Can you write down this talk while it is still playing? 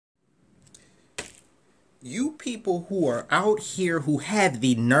You people who are out here who have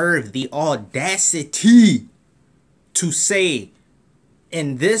the nerve, the audacity to say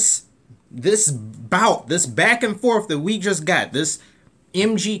in this back and forth that we just got, this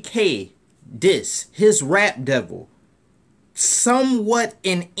MGK his rap devil, somewhat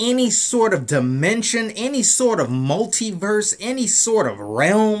in any sort of dimension, any sort of multiverse, any sort of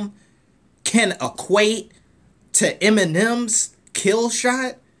realm can equate to Eminem's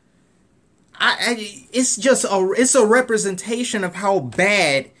Killshot. It's a representation of how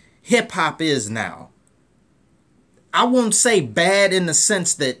bad hip hop is now. I won't say bad in the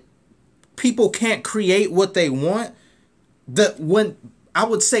sense that people can't create what they want. I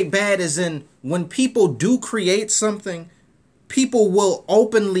would say bad as in when people do create something, people will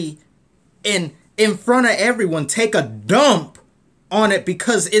openly in front of everyone take a dump on it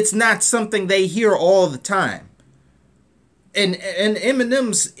because it's not something they hear all the time. And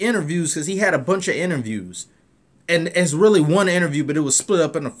Eminem's interviews, because he had a bunch of interviews, and it's really one interview, but it was split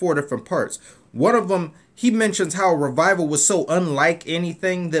up into 4 different parts. One of them, he mentions how Revival was so unlike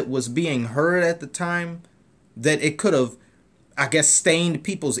anything that was being heard at the time that it could have, I guess, stained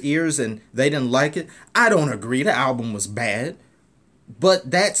people's ears and they didn't like it. I don't agree. The album was bad.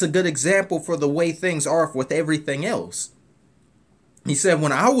 But that's a good example for the way things are with everything else. He said,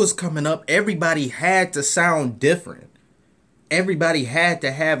 when I was coming up, everybody had to sound different. Everybody had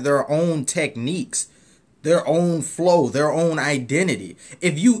to have their own techniques, their own flow, their own identity.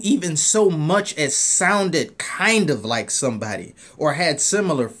 If you even so much as sounded kind of like somebody, or had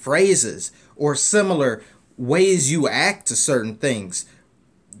similar phrases, or similar ways you act to certain things,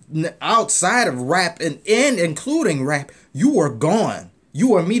 outside of rap and including rap, you were gone.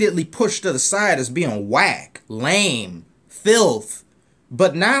 You were immediately pushed to the side as being whack, lame, filth.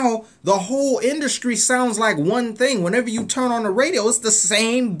 But now the whole industry sounds like one thing. Whenever you turn on the radio, it's the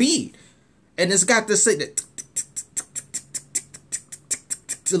same beat. And it's got this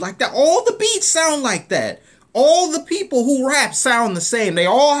like that. All the beats sound like that. All the people who rap sound the same. They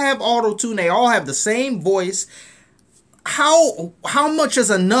all have auto-tune. They all have the same voice. How much is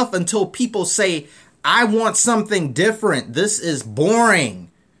enough until people say, I want something different? This is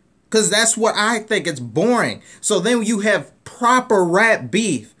boring. Because that's what I think. It's boring. So then you have proper rap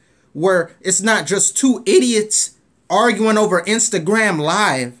beef where it's not just two idiots arguing over Instagram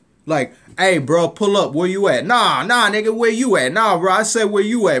Live. Like, hey, bro, pull up. Where you at? Nah, nigga, where you at? Nah, bro, I said where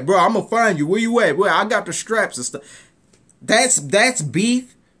you at, bro. I'm going to find you. Where you at? Well, I got the straps and stuff. That's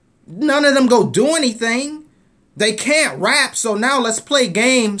beef. None of them go do anything. They can't rap, so now let's play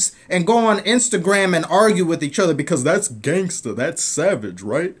games and go on Instagram and argue with each other because that's gangster. That's savage,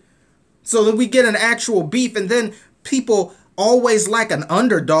 right? So then we get an actual beef, and then people always like an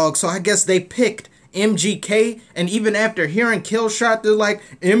underdog, so I guess they picked MGK, and even after hearing Killshot, they're like,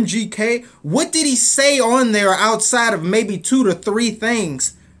 MGK? What did he say on there outside of maybe 2 to 3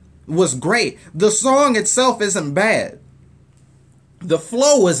 things was great? The song itself isn't bad. The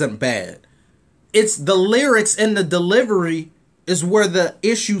flow isn't bad. It's the lyrics and the delivery is where the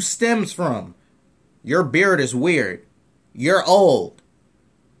issue stems from. Your beard is weird. You're old.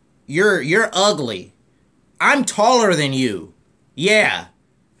 You're ugly. I'm taller than you. Yeah.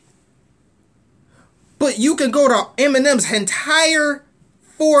 But you can go to Eminem's entire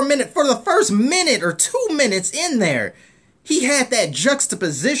 4-minute, for the first minute or 2 minutes in there, he had that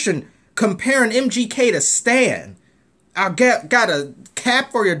juxtaposition comparing MGK to Stan. I got a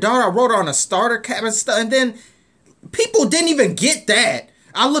cap for your daughter. I wrote on a starter cap and stuff. And then people didn't even get that.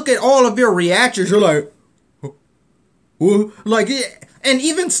 I look at all of your reactions. You're like, what? Like, and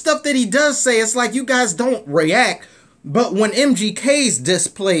even stuff that he does say, it's like you guys don't react. But when MGK's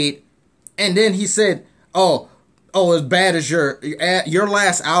displayed, and then he said, oh, as bad as your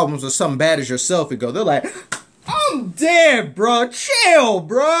last albums or something bad as your selfie go. They're like, I'm dead, bro. Chill,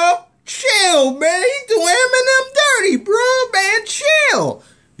 bro. Chill, man. He doing Eminem dirty, bro. Man, chill.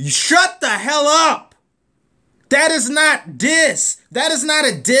 You shut the hell up. That is not diss. That is not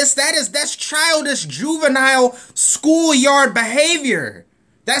a diss. That's childish, juvenile, schoolyard behavior.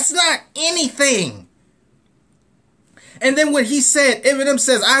 That's not anything. And then when he said, Eminem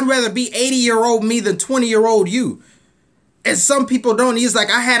says, I'd rather be 80-year-old me than 20-year-old you. And some people don't. He's like,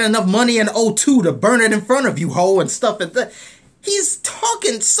 I had enough money in '02 to burn it in front of you, ho, and stuff. He's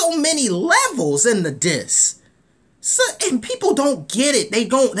talking so many levels in the diss. So, and people don't get it.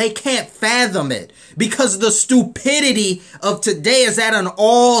 They can't fathom it. Because the stupidity of today is at an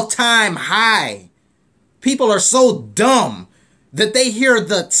all-time high. People are so dumb that they hear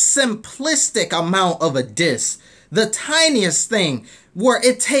the simplistic amount of a diss. The tiniest thing where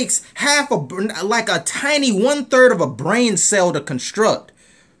it takes like a tiny 1/3 of a brain cell to construct.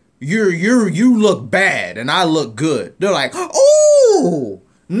 you look bad and I look good. They're like, oh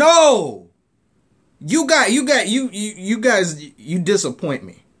no, you guys, you disappoint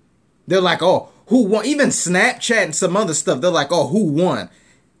me. They're like, oh, who won? Even Snapchat and some other stuff. They're like, oh, who won?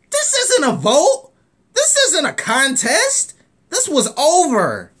 This isn't a vote. This isn't a contest. This was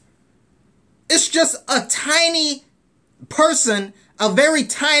over. It's just a tiny person, a very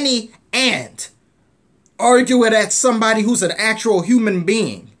tiny ant, arguing at somebody who's an actual human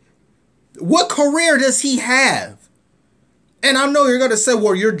being. What career does he have? And I know you're going to say,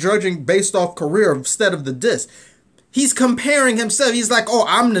 well, you're judging based off career instead of the diss. He's comparing himself. He's like, oh,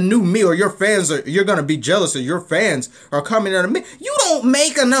 I'm the new me, or your fans are, you're going to be jealous, or your fans are coming out of me. You don't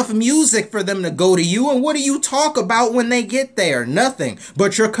make enough music for them to go to you. And what do you talk about when they get there? Nothing.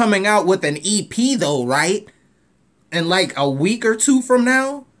 But you're coming out with an EP though, right? In like a week or two from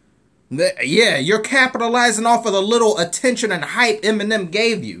now? Yeah, you're capitalizing off of the little attention and hype Eminem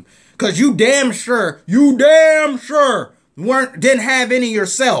gave you. Because you damn sure didn't have any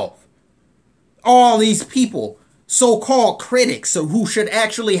yourself. All these people, so-called critics, who should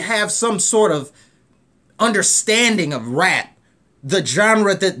actually have some sort of understanding of rap, the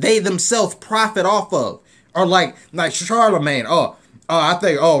genre that they themselves profit off of, are like Charlemagne. I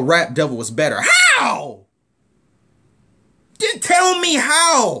think Rap Devil was better. How? Tell me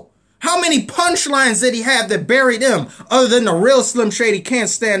how. How many punchlines did he have that buried him, other than the real Slim Shady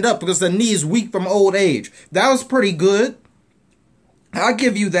can't stand up because the knee's weak from old age? That was pretty good. I'll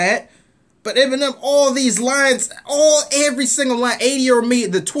give you that. But Eminem, all these lines, every single line, 80-year-old me,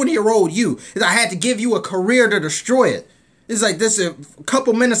 the 20-year-old you, I had to give you a career to destroy it. It's like, this is a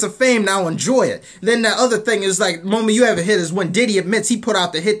couple minutes of fame, now enjoy it. Then the other thing is like, the moment you have a hit is when Diddy admits he put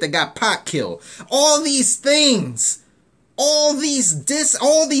out the hit that got Pac killed. All these things. All these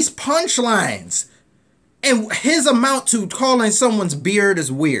punchlines, and his amount to calling someone's beard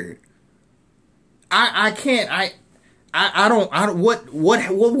is weird. I can't.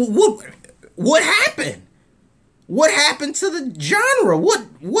 What happened? What happened to the genre?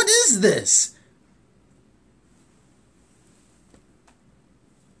 What is this?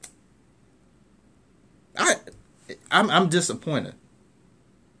 I'm disappointed.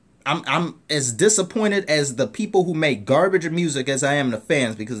 I'm as disappointed as the people who make garbage music as I am the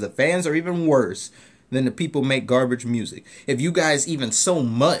fans, because the fans are even worse than the people who make garbage music. If you guys even so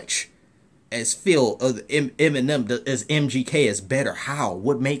much as feel Eminem as MGK is better, how?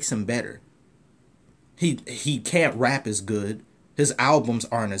 What makes him better? He can't rap as good. His albums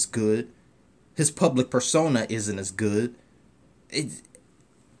aren't as good. His public persona isn't as good.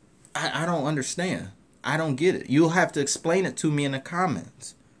 I don't understand. I don't get it. You'll have to explain it to me in the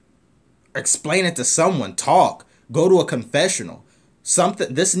comments. Explain it to someone. Talk. Go to a confessional.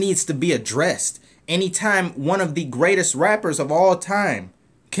 Something. This needs to be addressed. Anytime one of the greatest rappers of all time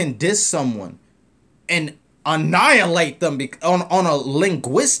can diss someone and annihilate them on a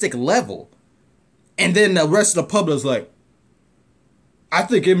linguistic level, and then the rest of the public is like, I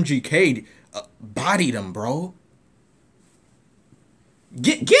think MGK bodied him, bro.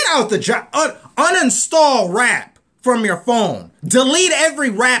 Get out the job. Uninstall rap from your phone. Delete every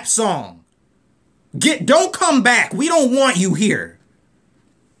rap song. Don't come back. We don't want you here.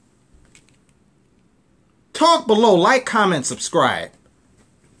 Talk below, like, comment, subscribe.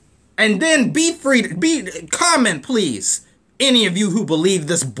 And then be free to comment, please. Any of you who believe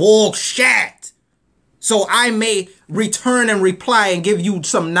this bullshit, so I may return and reply and give you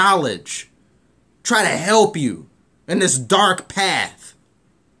some knowledge. Try to help you in this dark path.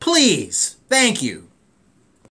 Please. Thank you.